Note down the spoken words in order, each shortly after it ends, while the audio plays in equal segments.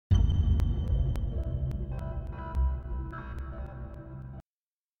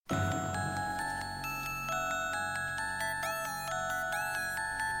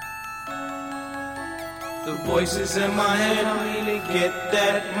The voices in my head tell me to get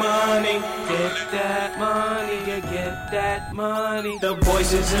that money, get that money, get that money. The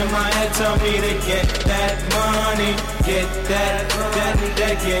voices in my head tell me to get that money, get that money.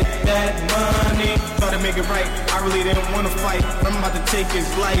 Try to make it right, I really didn't wanna fight. I'm about to take his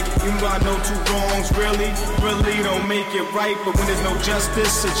life, even though I know two wrongs really don't make it right. But when there's no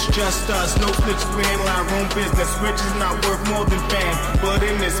justice, it's just us. No snitch, we handle our own business. Rich is not worth more than fame, but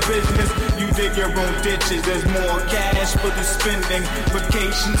in this business, you dig your own ditches. There's more cash for the spending.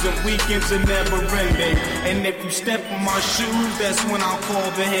 Vacations and weekends are never ending. And if you step in my shoes, that's when I'll call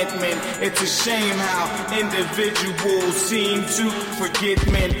the hitman. It's a shame how individuals seem to forget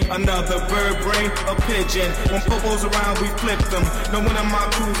men. Another bird brain, a pigeon. When popos around, we flip them. No one of my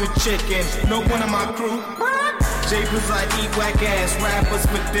crew's a chicken. No one of my crew. J-Pizzles, I eat whack ass rappers,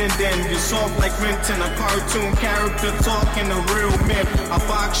 but then you're soft like Renton, a cartoon character talking a real myth. I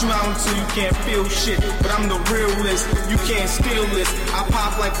box you out until you can't feel shit, but I'm the realist. You can't steal this. I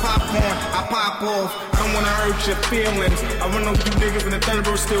pop like popcorn, I pop off. I don't wanna hurt your feelings. I run over you niggas and the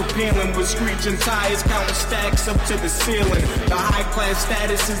Thunderbird still peeling, with screeching tires, counting stacks up to the ceiling. The high class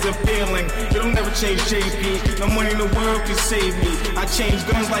status is appealing. It'll never change JP. No money in the world can save me. I change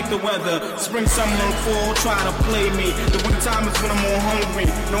guns like the weather. Spring, summer, and fall, try to play me. The winter time is when I'm more hungry.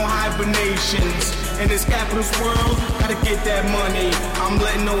 No hibernations. In this capitalist world, gotta get that money. I'm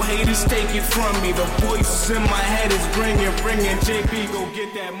letting no haters take it from me. The voices in my head is bringing JP, go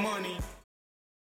get that money.